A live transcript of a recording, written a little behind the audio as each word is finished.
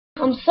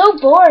I'm so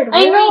bored. What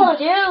do we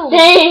do?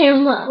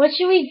 Same. What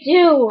should we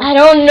do? I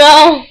don't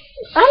know.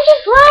 I'm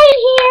just lying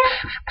here.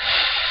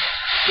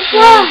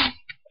 Yeah.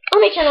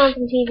 Let me turn on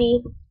some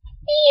TV.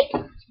 Beep.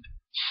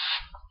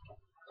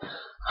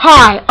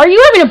 Hi, are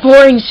you having a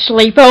boring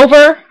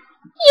sleepover?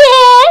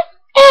 Yeah.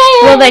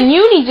 Well, then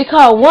you need to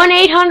call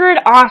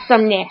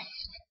 1-800-AWESOMENESS.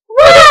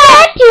 What does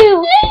that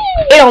do?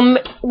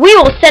 We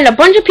will send a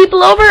bunch of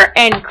people over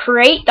and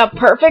create the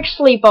perfect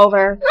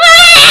sleepover.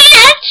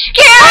 That's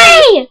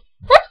scary.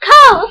 Let's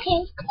call.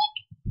 Okay.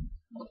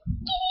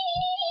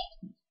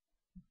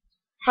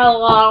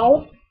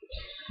 Hello?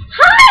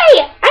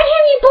 Hi! I'm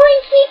having a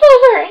boring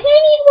sleepover, and I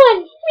need one.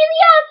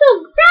 Really awesome.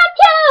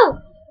 Pronto!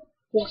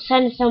 We'll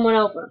send someone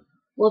over.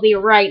 We'll be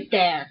right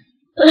there.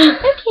 Okay.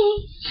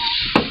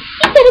 He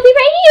said he'll be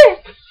right here.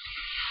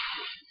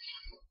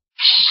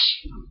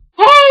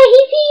 Hey,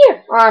 he's here.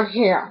 I'm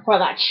here for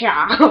that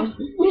job.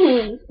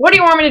 What do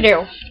you want me to do?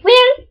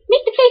 Well,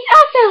 make the place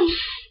awesome.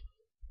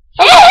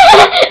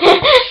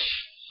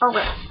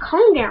 Alright,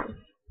 calm down.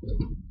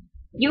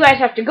 You guys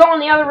have to go in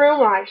the other room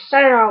while I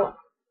set it all up.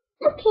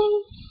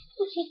 Okay.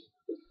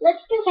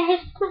 Let's go,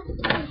 guys.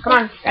 Come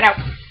on, get out.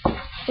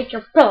 Take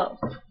your pillow.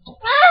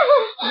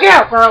 Ah. Get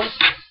out, girls.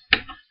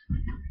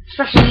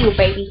 Especially you,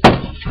 baby.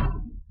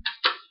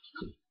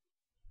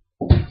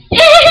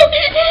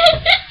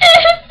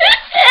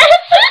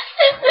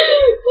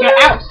 Get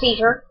out,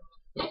 Caesar.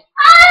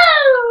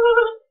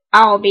 Oh.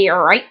 I'll be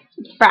right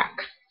back.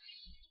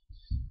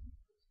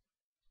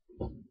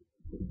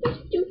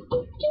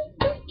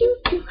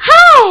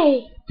 Hi!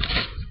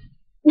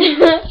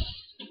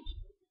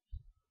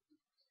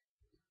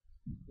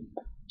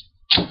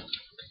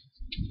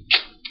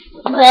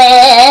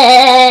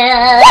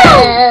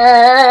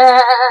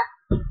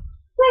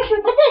 Where should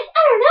we put this?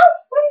 I don't know.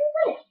 Where do we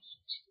put it?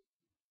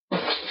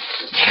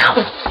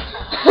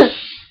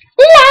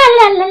 La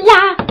la la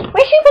la.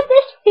 Where should we put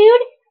this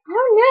food? I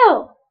don't know.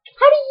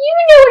 How do you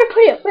know where to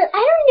put it? Well, I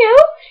don't know.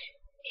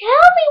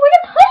 Tell me where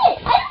to put it.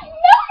 I don't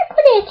know where to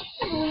put it.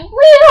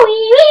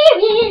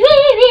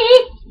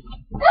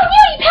 Oh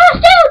no, you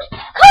passed out.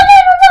 Call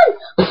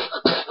 911.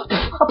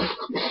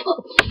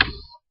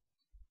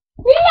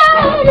 La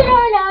la la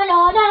la la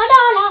la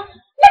la la.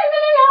 La la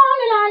la la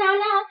la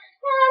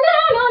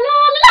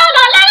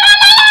la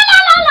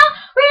la.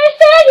 We're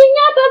setting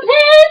up a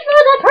place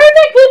for the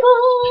perfect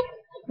people.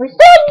 We're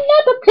setting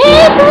up a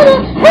place for the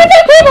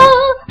perfect people.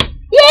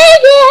 Yeah,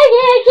 yeah,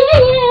 yeah, yeah,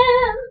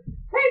 yeah.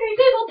 Perfect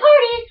people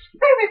party.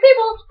 Perfect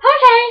people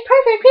party.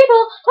 Perfect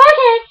people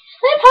party.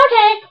 Let's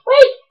party.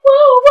 Wait.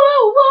 Whoa,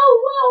 whoa, whoa,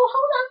 whoa.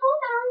 Hold on.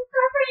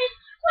 Perfect.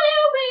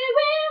 Whoa, whoa,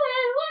 whoa,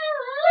 whoa,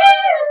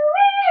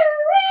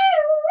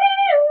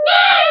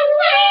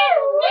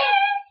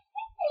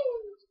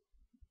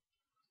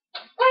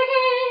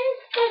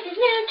 There's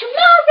no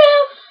tomorrow,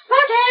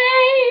 party.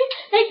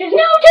 Like there's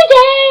no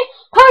today,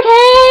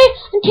 party.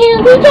 Until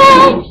we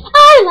die,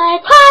 I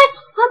like pie.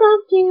 How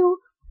about you?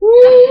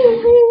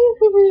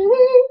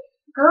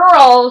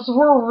 Girls,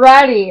 we're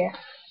ready.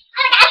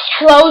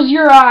 Close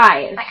your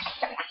eyes.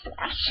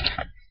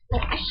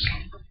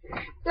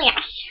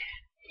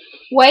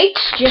 Wait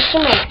just a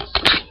minute.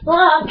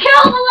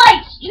 Kill the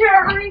lights,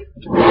 Jerry.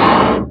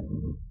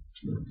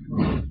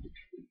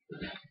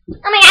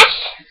 Oh my gosh.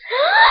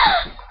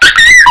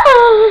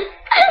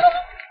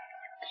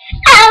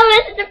 Oh,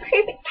 this is the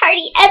perfect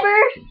party ever.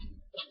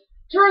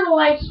 Turn the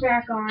lights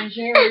back on,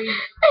 Jerry.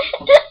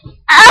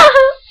 Oh.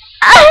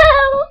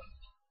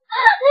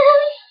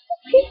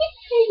 Perfect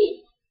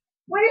party.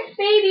 Where's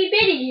Baby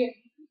Biddy?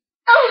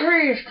 Oh,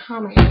 Hurry is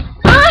coming.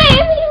 I'm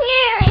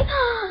here.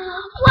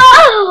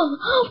 Whoa.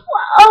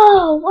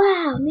 Oh,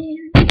 wow,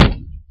 man.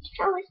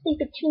 How is they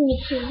between you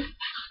two?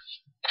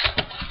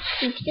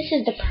 This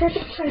is the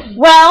perfect party.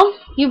 Well,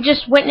 you've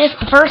just witnessed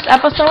the first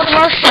episode of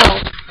our show.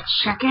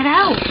 Check it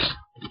out.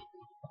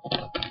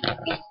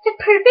 It's the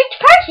perfect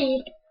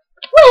party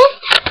with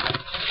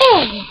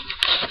a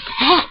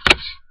hat.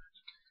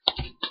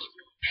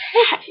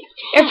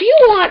 If you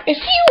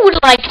would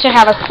like to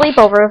have a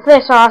sleepover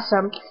this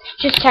awesome,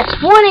 just text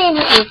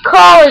 1-800,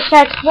 call or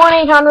text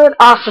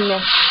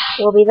 1-800-AWESOMENESS.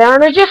 We'll be there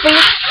in a jiffy.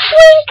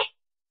 Wink!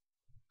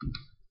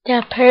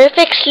 The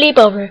perfect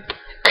sleepover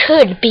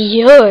could be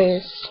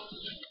yours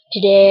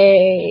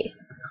today.